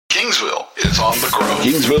Kingsville is on the grow.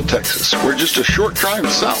 Kingsville, Texas. We're just a short drive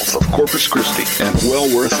south of Corpus Christi and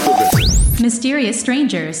well worth the visit. Mysterious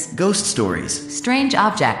strangers. Ghost stories. Strange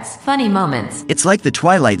objects. Funny moments. It's like the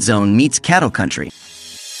Twilight Zone meets cattle country.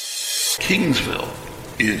 Kingsville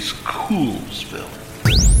is Coolsville.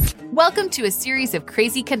 Welcome to a series of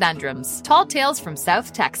crazy conundrums, tall tales from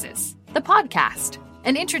South Texas, the podcast,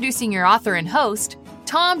 and introducing your author and host,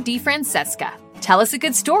 Tom DeFrancesca. Tell us a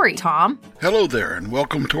good story, Tom. Hello there, and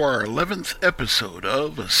welcome to our 11th episode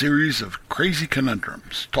of a series of crazy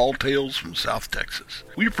conundrums, tall tales from South Texas.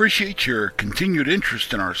 We appreciate your continued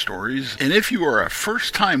interest in our stories, and if you are a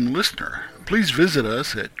first-time listener, please visit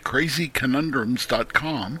us at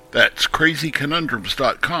crazyconundrums.com. That's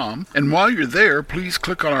crazyconundrums.com. And while you're there, please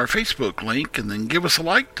click on our Facebook link and then give us a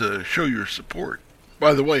like to show your support.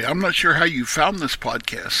 By the way, I'm not sure how you found this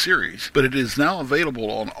podcast series, but it is now available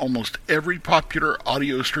on almost every popular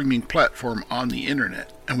audio streaming platform on the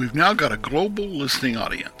internet, and we've now got a global listening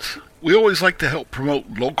audience. We always like to help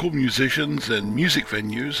promote local musicians and music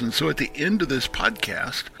venues, and so at the end of this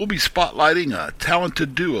podcast, we'll be spotlighting a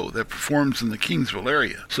talented duo that performs in the Kingsville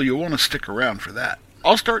area, so you'll want to stick around for that.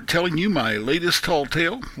 I'll start telling you my latest tall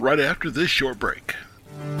tale right after this short break.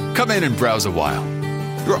 Come in and browse a while.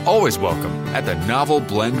 You're always welcome at the Novel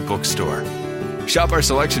Blend Bookstore. Shop our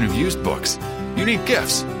selection of used books, unique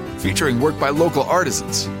gifts, featuring work by local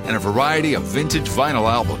artisans, and a variety of vintage vinyl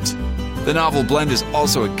albums. The Novel Blend is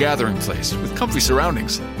also a gathering place with comfy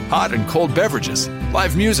surroundings, hot and cold beverages,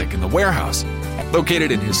 live music in the warehouse.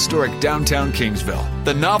 Located in historic downtown Kingsville,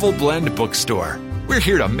 the Novel Blend Bookstore. We're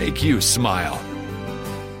here to make you smile.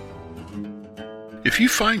 If you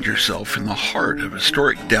find yourself in the heart of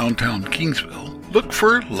historic downtown Kingsville, look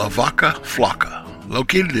for La Vaca Flaca,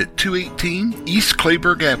 located at 218 East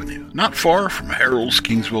Clayburgh Avenue, not far from Harold's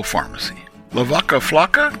Kingsville Pharmacy. La Vaca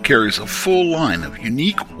Flaca carries a full line of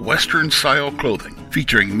unique Western-style clothing,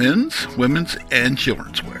 featuring men's, women's, and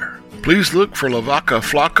children's wear. Please look for La Vaca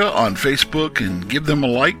Flaca on Facebook and give them a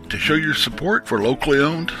like to show your support for locally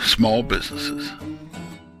owned small businesses.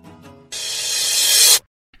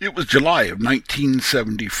 It was July of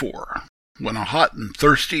 1974. When a hot and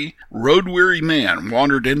thirsty, road-weary man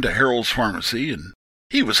wandered into Harold's Pharmacy, and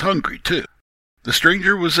he was hungry, too. The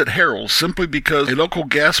stranger was at Harold's simply because a local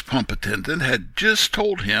gas pump attendant had just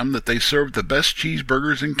told him that they served the best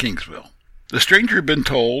cheeseburgers in Kingsville. The stranger had been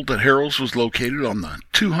told that Harold's was located on the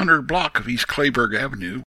 200 block of East Clayburgh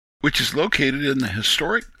Avenue, which is located in the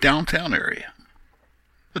historic downtown area.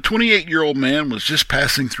 The 28-year-old man was just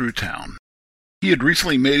passing through town. He had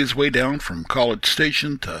recently made his way down from College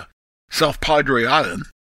Station to South Padre Island,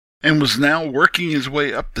 and was now working his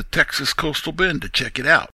way up the Texas Coastal Bend to check it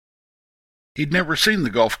out. He'd never seen the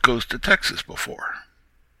Gulf Coast of Texas before.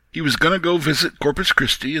 He was going to go visit Corpus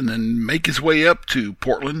Christi and then make his way up to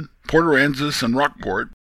Portland, Port Aransas, and Rockport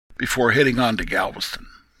before heading on to Galveston.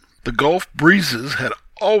 The Gulf breezes had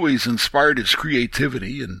always inspired his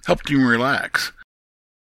creativity and helped him relax,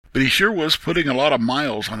 but he sure was putting a lot of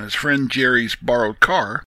miles on his friend Jerry's borrowed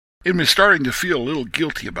car, and was starting to feel a little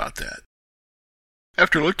guilty about that.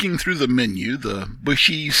 After looking through the menu, the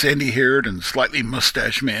bushy, sandy-haired, and slightly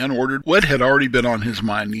mustached man ordered what had already been on his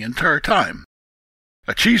mind the entire time: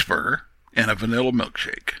 a cheeseburger and a vanilla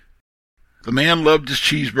milkshake. The man loved his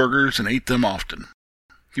cheeseburgers and ate them often.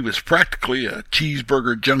 He was practically a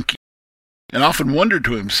cheeseburger junkie, and often wondered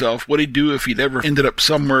to himself what he'd do if he'd ever ended up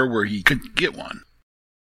somewhere where he couldn't get one.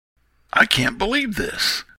 "I can't believe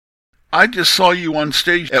this. I just saw you on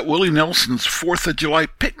stage at Willie Nelson's 4th of July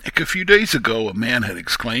picnic a few days ago," a man had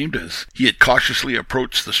exclaimed as he had cautiously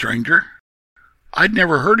approached the stranger. "I'd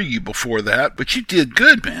never heard of you before that, but you did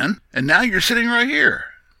good, man, and now you're sitting right here."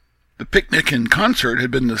 The picnic and concert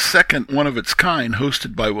had been the second one of its kind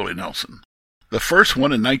hosted by Willie Nelson. The first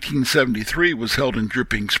one in 1973 was held in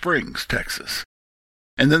Dripping Springs, Texas.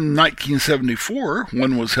 And then in 1974,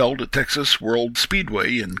 one was held at Texas World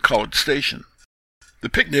Speedway in College Station. The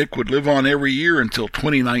picnic would live on every year until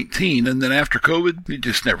 2019, and then after COVID, it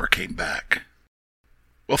just never came back.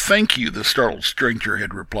 "Well, thank you," the startled stranger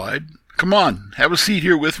had replied. "Come on, have a seat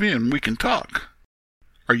here with me and we can talk."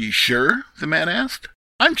 "Are you sure?" the man asked.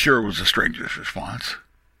 "I'm sure," was the stranger's response.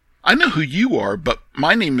 "I know who you are, but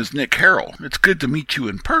my name is Nick Harrell. It's good to meet you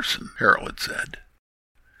in person," Harrell had said.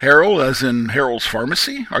 "Harrell, as in Harold's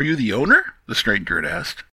Pharmacy? Are you the owner?" the stranger had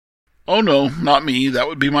asked. "Oh, no, not me. That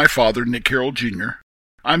would be my father, Nick Harrell, Jr.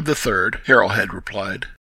 I'm the third," Harrell had replied.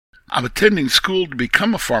 "I'm attending school to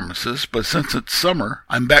become a pharmacist, but since it's summer,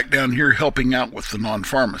 I'm back down here helping out with the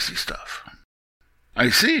non-pharmacy stuff."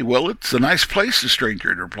 "I see. Well, it's a nice place," the stranger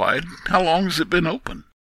had replied. "How long has it been open?"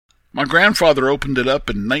 My grandfather opened it up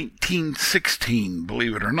in 1916,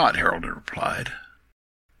 believe it or not, Harold had replied.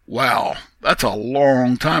 Wow, that's a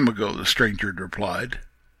long time ago, the stranger had replied.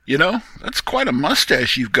 You know, that's quite a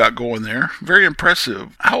mustache you've got going there. Very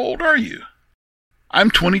impressive. How old are you? I'm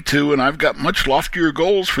 22, and I've got much loftier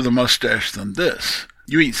goals for the mustache than this.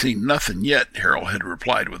 You ain't seen nothing yet, Harold had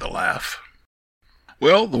replied with a laugh.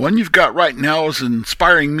 Well, the one you've got right now is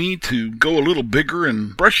inspiring me to go a little bigger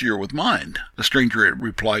and brushier with mine, the stranger had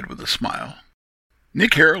replied with a smile.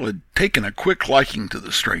 Nick Harold had taken a quick liking to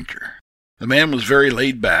the stranger. The man was very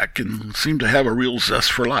laid back and seemed to have a real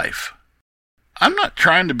zest for life. I'm not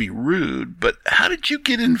trying to be rude, but how did you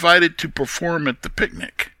get invited to perform at the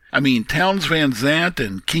picnic? I mean, Townes Van Zandt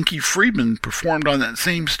and Kinky Friedman performed on that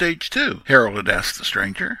same stage too, Harold had asked the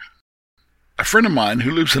stranger. A friend of mine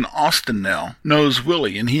who lives in Austin now knows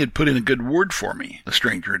Willie, and he had put in a good word for me, the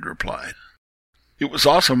stranger had replied. It was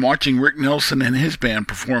awesome watching Rick Nelson and his band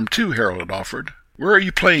perform too, Harold had offered. Where are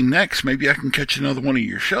you playing next? Maybe I can catch another one of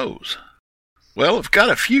your shows. Well, I've got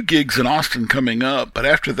a few gigs in Austin coming up, but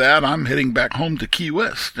after that I'm heading back home to Key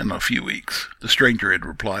West in a few weeks, the stranger had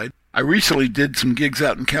replied. I recently did some gigs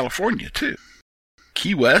out in California, too.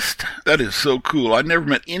 Key West? That is so cool. I'd never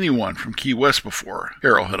met anyone from Key West before,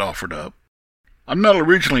 Harold had offered up. I'm not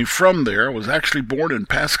originally from there. I was actually born in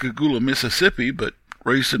Pascagoula, Mississippi, but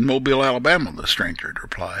raised in Mobile, Alabama, the stranger had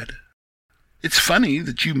replied. It's funny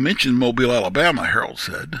that you mentioned Mobile, Alabama, Harold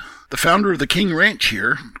said. The founder of the King Ranch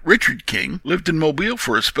here, Richard King, lived in Mobile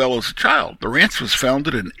for a spell as a child. The ranch was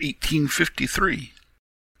founded in 1853.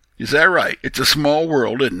 Is that right? It's a small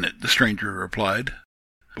world, isn't it? The stranger replied.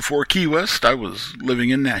 Before Key West, I was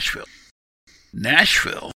living in Nashville.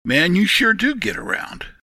 Nashville? Man, you sure do get around.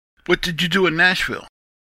 What did you do in Nashville?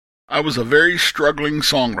 I was a very struggling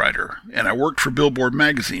songwriter, and I worked for Billboard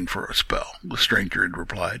magazine for a spell, the stranger had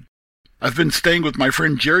replied. I've been staying with my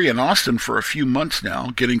friend Jerry in Austin for a few months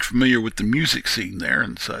now, getting familiar with the music scene there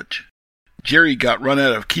and such. Jerry got run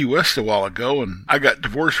out of Key West a while ago, and I got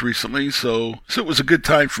divorced recently, so it was a good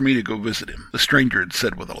time for me to go visit him, the stranger had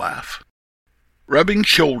said with a laugh. Rubbing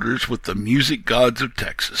shoulders with the music gods of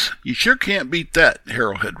Texas. You sure can't beat that,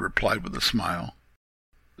 Harold had replied with a smile.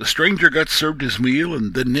 The stranger got served his meal,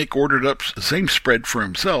 and then Nick ordered up the same spread for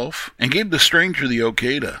himself, and gave the stranger the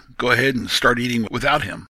okay to go ahead and start eating without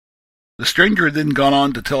him. The stranger had then gone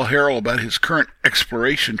on to tell Harold about his current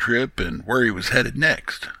exploration trip and where he was headed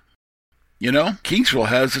next. You know, Kingsville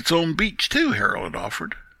has its own beach too, Harold had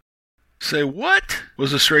offered. Say what?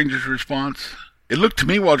 Was the stranger's response. It looked to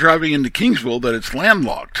me while driving into Kingsville that it's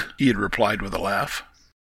landlocked, he had replied with a laugh.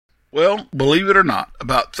 Well, believe it or not,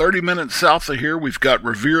 about 30 minutes south of here we've got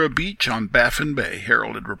Riviera Beach on Baffin Bay,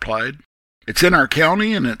 Harold had replied. It's in our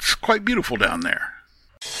county and it's quite beautiful down there.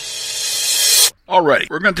 Alrighty,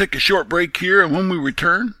 we're going to take a short break here, and when we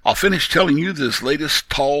return, I'll finish telling you this latest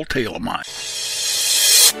tall tale of mine.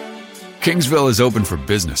 Kingsville is open for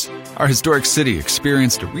business. Our historic city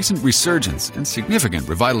experienced a recent resurgence and significant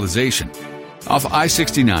revitalization. Off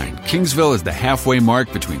I-69, Kingsville is the halfway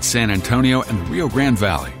mark between San Antonio and the Rio Grande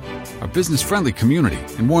Valley. Our business-friendly community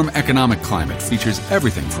and warm economic climate features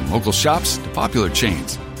everything from local shops to popular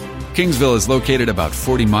chains. Kingsville is located about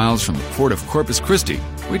 40 miles from the port of Corpus Christi,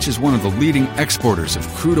 which is one of the leading exporters of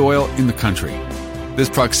crude oil in the country. This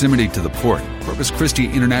proximity to the port, Corpus Christi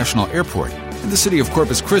International Airport, and the city of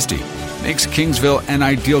Corpus Christi makes Kingsville an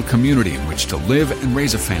ideal community in which to live and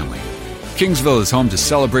raise a family. Kingsville is home to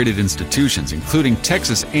celebrated institutions including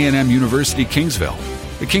Texas A&M University Kingsville,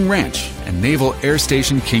 the King Ranch, and Naval Air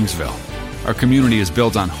Station Kingsville. Our community is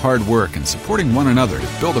built on hard work and supporting one another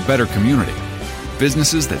to build a better community.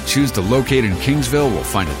 Businesses that choose to locate in Kingsville will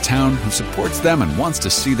find a town who supports them and wants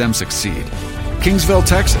to see them succeed. Kingsville,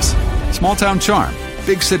 Texas. Small town charm,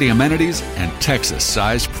 big city amenities, and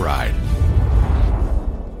Texas-sized pride.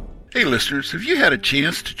 Hey listeners, have you had a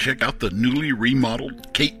chance to check out the newly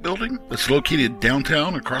remodeled Kate building that's located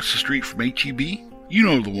downtown across the street from H-E-B? You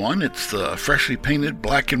know the one. It's the freshly painted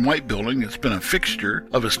black and white building that's been a fixture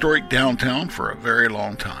of historic downtown for a very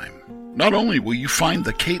long time. Not only will you find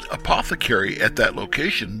the Kate Apothecary at that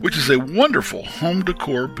location, which is a wonderful home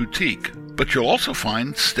decor boutique, but you'll also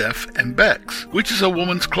find Steph and Beck's, which is a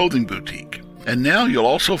woman's clothing boutique. And now you'll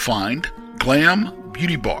also find Glam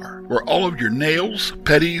Beauty Bar, where all of your nails,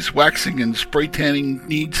 petties, waxing, and spray tanning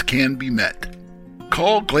needs can be met.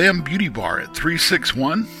 Call Glam Beauty Bar at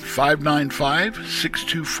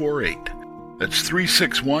 361-595-6248. That's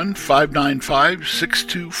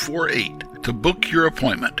 361-595-6248 to book your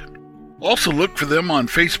appointment. Also look for them on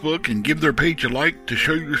Facebook and give their page a like to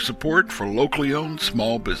show your support for locally owned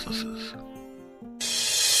small businesses.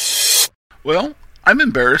 Well, I'm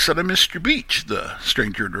embarrassed that I missed your beach, the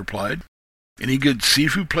stranger had replied. Any good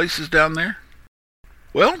seafood places down there?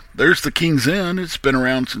 Well, there's the King's Inn. It's been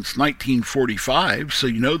around since 1945, so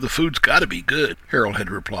you know the food's got to be good, Harold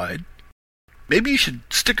had replied. Maybe you should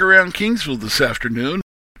stick around Kingsville this afternoon,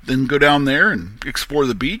 then go down there and explore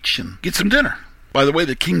the beach and get some dinner. By the way,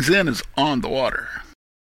 the King's Inn is on the water.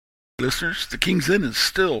 Listeners, the King's Inn is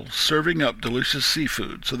still serving up delicious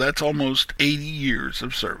seafood, so that's almost 80 years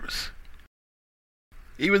of service.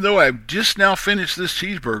 Even though I've just now finished this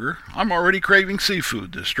cheeseburger, I'm already craving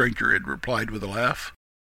seafood, the stranger had replied with a laugh.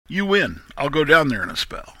 You win. I'll go down there in a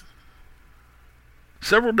spell.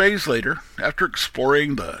 Several days later, after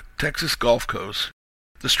exploring the Texas Gulf Coast,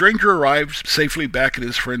 the stranger arrived safely back at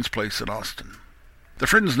his friend's place in Austin. The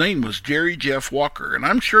friend's name was Jerry Jeff Walker, and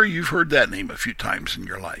I'm sure you've heard that name a few times in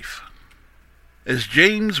your life. As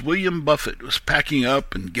James William Buffett was packing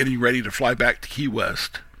up and getting ready to fly back to Key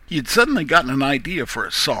West, he had suddenly gotten an idea for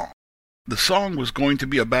a song. The song was going to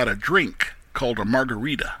be about a drink called a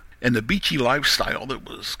margarita and the beachy lifestyle that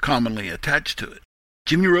was commonly attached to it.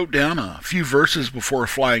 Jimmy wrote down a few verses before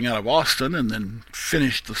flying out of Austin and then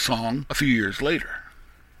finished the song a few years later.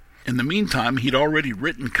 In the meantime, he'd already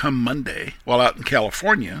written Come Monday while out in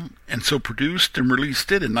California, and so produced and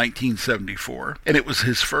released it in 1974, and it was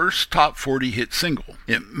his first top 40 hit single.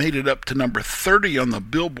 It made it up to number 30 on the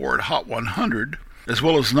Billboard Hot 100, as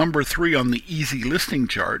well as number 3 on the Easy Listening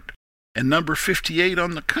chart, and number 58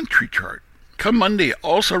 on the Country chart. Come Monday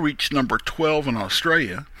also reached number 12 in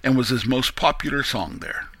Australia, and was his most popular song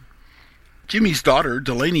there. Jimmy's daughter,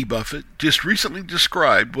 Delaney Buffett, just recently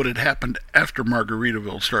described what had happened after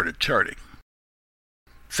Margaritaville started charting.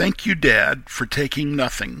 Thank you, Dad, for taking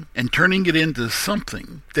nothing and turning it into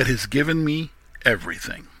something that has given me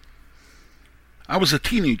everything. I was a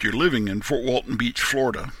teenager living in Fort Walton Beach,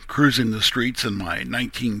 Florida, cruising the streets in my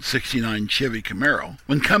 1969 Chevy Camaro,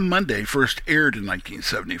 when Come Monday first aired in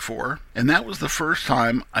 1974, and that was the first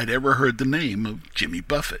time I'd ever heard the name of Jimmy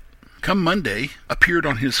Buffett. Come Monday appeared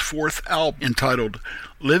on his 4th album entitled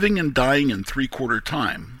Living and Dying in 3/4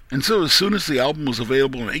 Time, and so as soon as the album was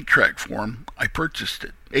available in 8-track form, I purchased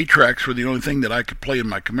it. 8-tracks were the only thing that I could play in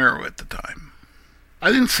my Camaro at the time.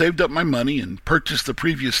 I then saved up my money and purchased the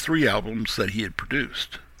previous 3 albums that he had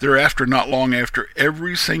produced. Thereafter, not long after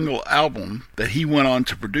every single album that he went on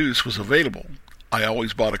to produce was available, I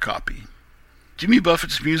always bought a copy. Jimmy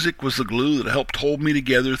Buffett's music was the glue that helped hold me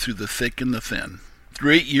together through the thick and the thin.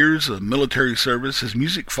 Through 8 years of military service, his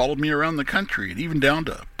music followed me around the country and even down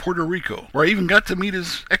to Puerto Rico, where I even got to meet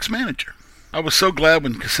his ex-manager. I was so glad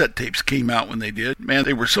when cassette tapes came out when they did. Man,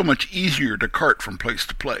 they were so much easier to cart from place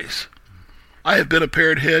to place. I have been a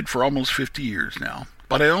Parrot Head for almost 50 years now,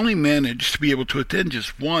 but I only managed to be able to attend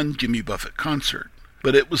just one Jimmy Buffett concert,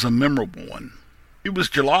 but it was a memorable one. It was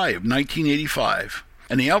July of 1985,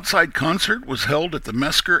 and the outside concert was held at the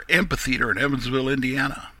Mesker Amphitheater in Evansville,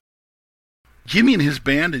 Indiana. Jimmy and his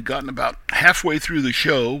band had gotten about halfway through the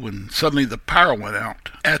show when suddenly the power went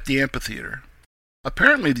out at the amphitheater.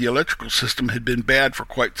 Apparently the electrical system had been bad for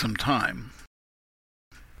quite some time.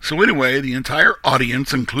 So anyway, the entire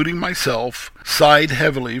audience, including myself, sighed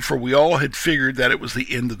heavily, for we all had figured that it was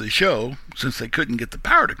the end of the show, since they couldn't get the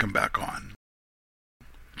power to come back on.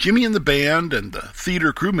 Jimmy and the band and the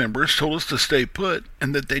theater crew members told us to stay put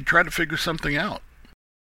and that they'd try to figure something out.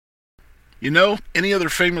 You know, any other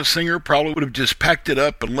famous singer probably would have just packed it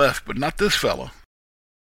up and left, but not this fella.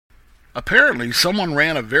 Apparently, someone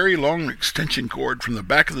ran a very long extension cord from the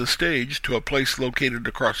back of the stage to a place located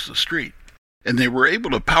across the street, and they were able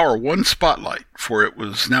to power one spotlight, for it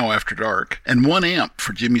was now after dark, and 1 amp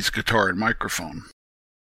for Jimmy's guitar and microphone.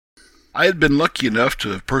 I had been lucky enough to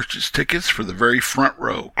have purchased tickets for the very front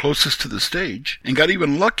row, closest to the stage, and got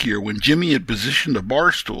even luckier when Jimmy had positioned a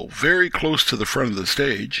bar stool very close to the front of the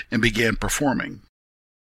stage and began performing.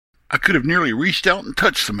 I could have nearly reached out and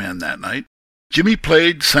touched the man that night. Jimmy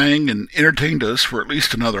played, sang, and entertained us for at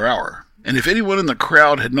least another hour, and if anyone in the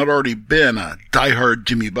crowd had not already been a die-hard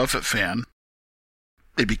Jimmy Buffett fan,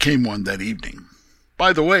 they became one that evening.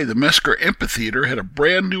 By the way, the Mesker Amphitheater had a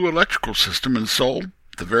brand new electrical system installed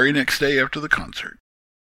the very next day after the concert.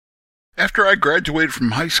 After I graduated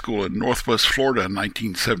from high school in Northwest Florida in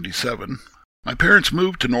 1977, my parents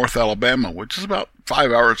moved to North Alabama, which is about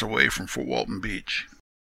 5 hours away from Fort Walton Beach.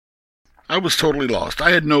 I was totally lost.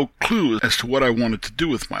 I had no clue as to what I wanted to do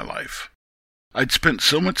with my life. I'd spent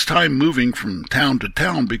so much time moving from town to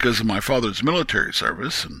town because of my father's military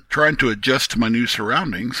service and trying to adjust to my new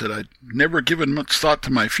surroundings that I'd never given much thought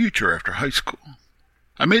to my future after high school.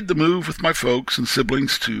 I made the move with my folks and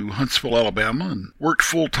siblings to Huntsville, Alabama, and worked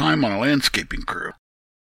full-time on a landscaping crew.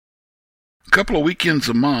 A couple of weekends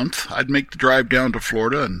a month, I'd make the drive down to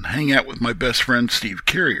Florida and hang out with my best friend Steve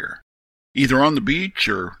Carrier, either on the beach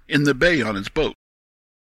or in the bay on his boat.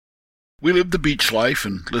 We lived the beach life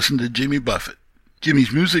and listened to Jimmy Buffett.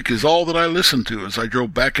 Jimmy's music is all that I listened to as I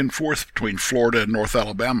drove back and forth between Florida and North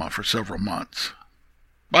Alabama for several months.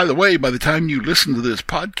 By the way, by the time you listen to this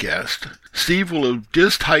podcast, Steve will have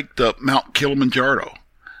just hiked up Mount Kilimanjaro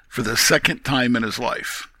for the second time in his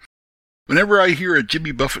life. Whenever I hear a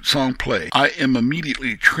Jimmy Buffett song play, I am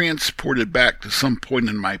immediately transported back to some point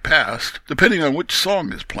in my past, depending on which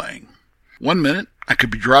song is playing. 1 minute, I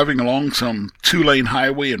could be driving along some 2-lane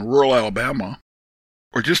highway in rural Alabama,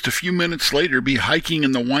 or just a few minutes later be hiking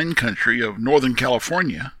in the wine country of Northern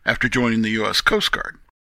California after joining the U.S. Coast Guard,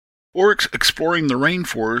 or exploring the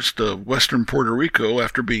rainforest of western Puerto Rico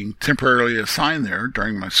after being temporarily assigned there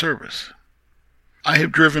during my service. I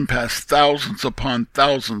have driven past thousands upon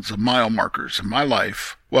thousands of mile markers in my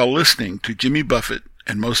life while listening to Jimmy Buffett,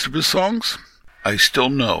 and most of his songs I still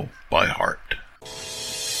know by heart.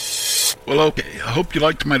 Well, okay, I hope you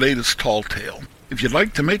liked my latest tall tale. If you'd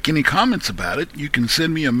like to make any comments about it, you can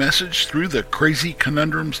send me a message through the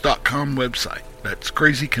crazyconundrums.com website. That's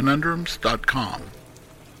crazyconundrums.com.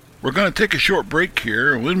 We're going to take a short break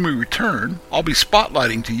here, and when we return, I'll be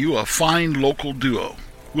spotlighting to you a fine local duo.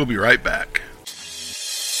 We'll be right back.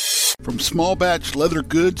 From small batch leather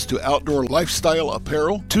goods to outdoor lifestyle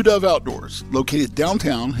apparel, Two Dove Outdoors, located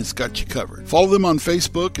downtown, has got you covered. Follow them on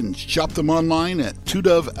Facebook and shop them online at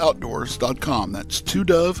twodoveoutdoors.com. That's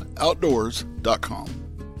twodoveoutdoors.com.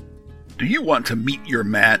 Do you want to meet your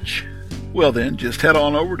match? Well then, just head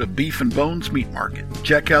on over to Beef and Bones Meat Market.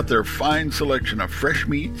 Check out their fine selection of fresh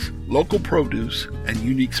meats, local produce, and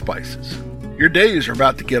unique spices. Your days are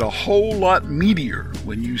about to get a whole lot meatier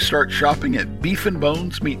when you start shopping at Beef and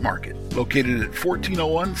Bones Meat Market, located at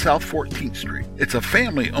 1401 South 14th Street. It's a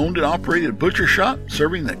family-owned and operated butcher shop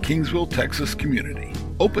serving the Kingsville, Texas community.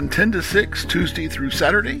 Open 10 to 6 Tuesday through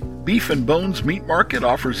Saturday, Beef and Bones Meat Market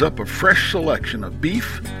offers up a fresh selection of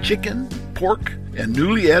beef, chicken, pork, and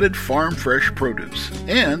newly added farm fresh produce.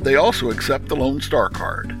 And they also accept the Lone Star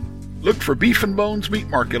card. Look for Beef and Bones Meat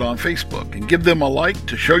Market on Facebook and give them a like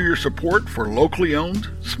to show your support for locally owned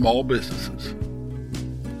small businesses.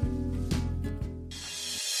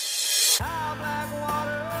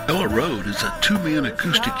 Ella Road is a two-man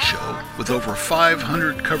acoustic show with over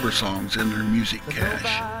 500 cover songs in their music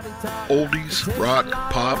cache. Oldies, rock,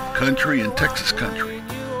 pop, country, and Texas country.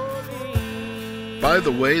 By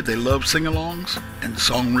the way, they love sing-alongs and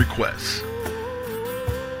song requests.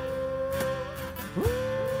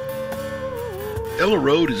 Ella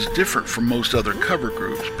Road is different from most other cover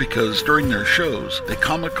groups because during their shows, they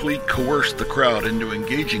comically coerce the crowd into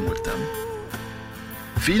engaging with them,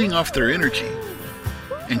 feeding off their energy,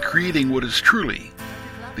 and creating what is truly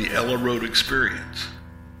the Ella Road experience.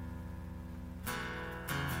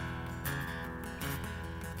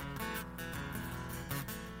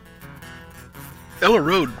 Ella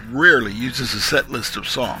Road rarely uses a set list of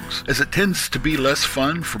songs, as it tends to be less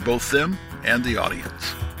fun for both them and the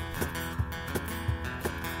audience.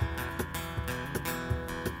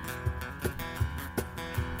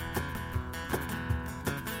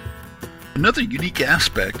 Another unique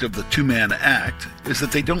aspect of the two-man act is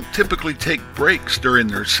that they don't typically take breaks during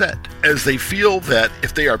their set, as they feel that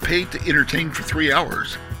if they are paid to entertain for 3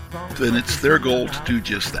 hours, then it's their goal to do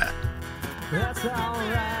just that. That's all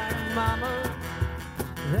right, mama.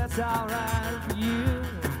 That's all right for you.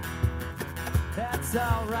 That's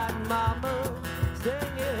all right, mama. Stay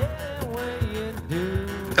ahead when you do.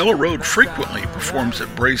 Ella Road frequently performs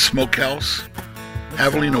at Bray's Smokehouse,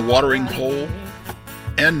 Javelina Watering Hole,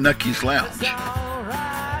 and Nucky's Lounge,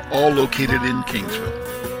 all located in Kingsville.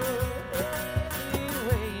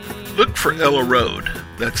 Look for Ella Road,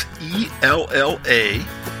 that's ELLAROADE,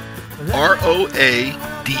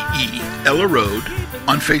 Ella Road,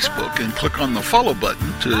 on Facebook, and click on the follow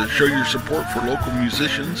button to show your support for local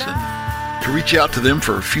musicians and to reach out to them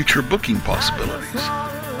for future booking possibilities.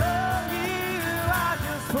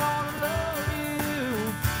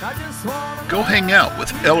 Go hang out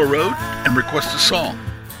with Ella Road and request a song,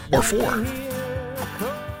 or four.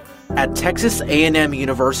 At Texas A&M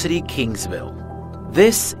University, Kingsville,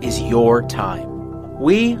 this is your time.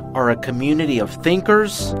 We are a community of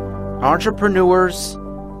thinkers, entrepreneurs,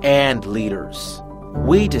 and leaders.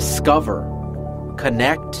 We discover,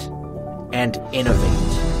 connect, and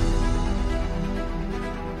innovate.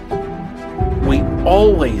 We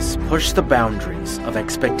always push the boundaries of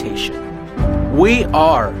expectation. We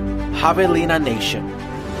are Javelina Nation.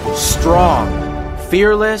 Strong,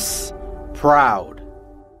 fearless, proud.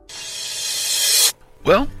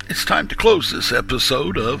 Well, it's time to close this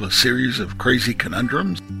episode of a series of crazy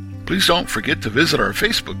conundrums. Please don't forget to visit our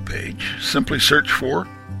Facebook page. Simply search for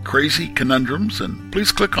Crazy Conundrums and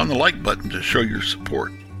please click on the like button to show your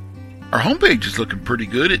support. Our homepage is looking pretty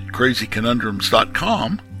good at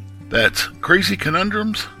crazyconundrums.com. That's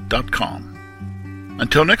crazyconundrums.com.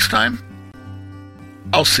 Until next time,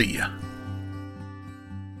 I'll see ya.